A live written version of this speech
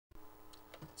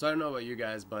So I don't know about you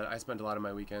guys, but I spent a lot of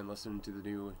my weekend listening to the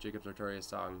new Jacob Sartorius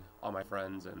song, All My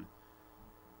Friends, and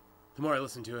the more I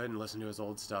listened to it and listened to his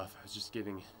old stuff, I was just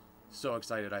getting so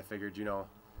excited. I figured, you know,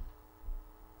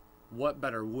 what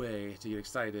better way to get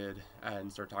excited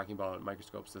and start talking about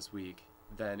microscopes this week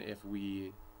than if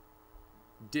we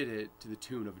did it to the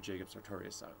tune of a Jacob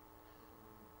Sartorius song.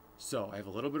 So I have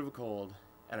a little bit of a cold,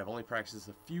 and I've only practiced this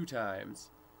a few times,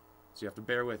 so you have to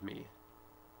bear with me,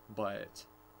 but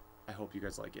I hope you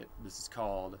guys like it. This is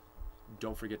called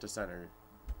Don't Forget to Center,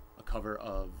 a cover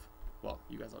of, well,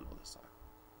 you guys all know this song,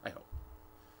 I hope.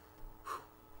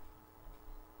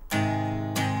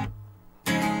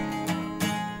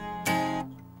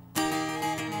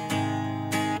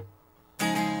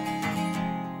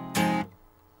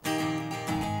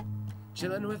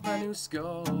 Chillin' with my new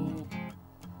scope,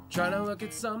 trying to look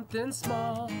at something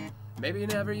small. Maybe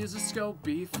never used a scope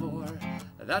before,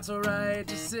 that's alright,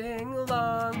 just sing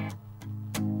along.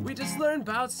 We just learned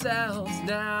about cells,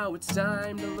 now it's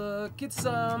time to look at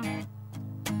some.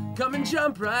 Come and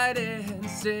jump right in,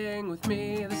 sing with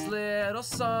me this little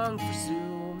song for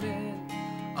zoom in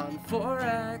on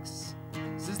 4x.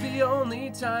 This is the only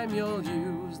time you'll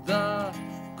use the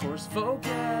coarse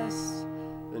focus.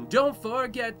 Then don't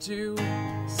forget to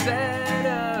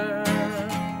center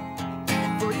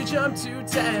before you jump to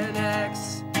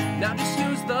 10x. Now just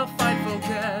use the fine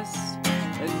focus,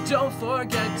 and don't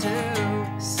forget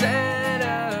to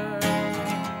center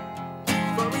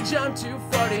before we jump to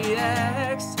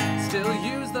 40x. Still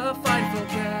use the fine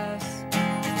focus.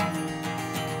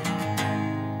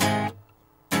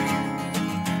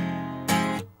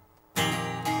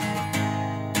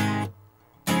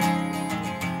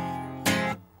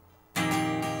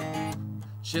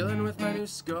 Chillin' with my new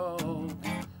scope,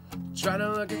 trying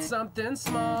to look at something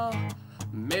small.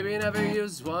 Maybe never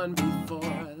used one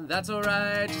before, that's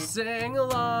alright, just sing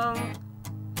along.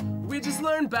 We just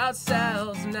learned about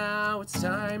cells, now it's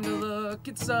time to look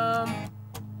at some.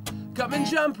 Come and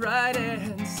jump right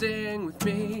in, sing with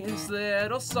me this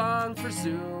little song for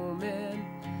zoom in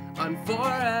on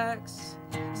 4x.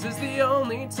 This is the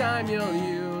only time you'll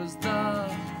use the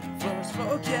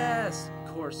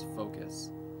coarse focus.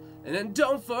 And then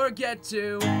don't forget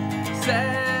to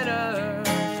center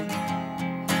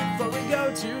before we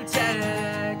go to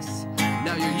 10x.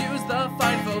 Now you use the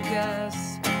fine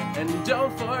focus, and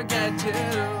don't forget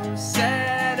to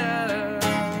center.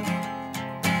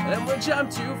 Then we'll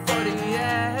jump to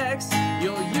 40x.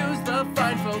 You'll use the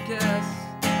fine focus.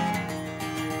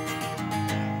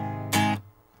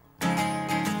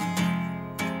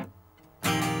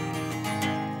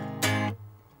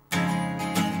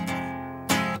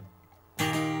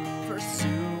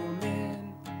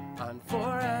 On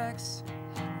 4x,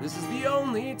 this is the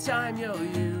only time you'll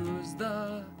use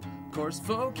the coarse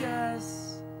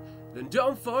focus. Then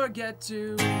don't forget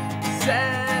to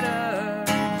center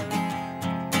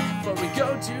before we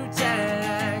go to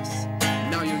 10x.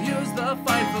 Now you'll use the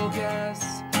fine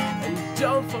focus, and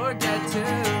don't forget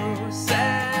to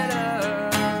center.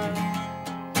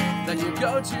 Then you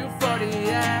go to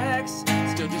 40x.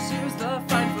 Still just use the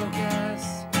fine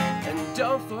focus, and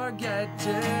don't forget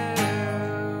to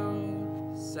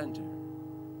center.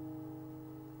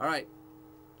 Alright,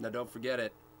 now don't forget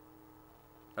it.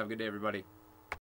 Have a good day, everybody.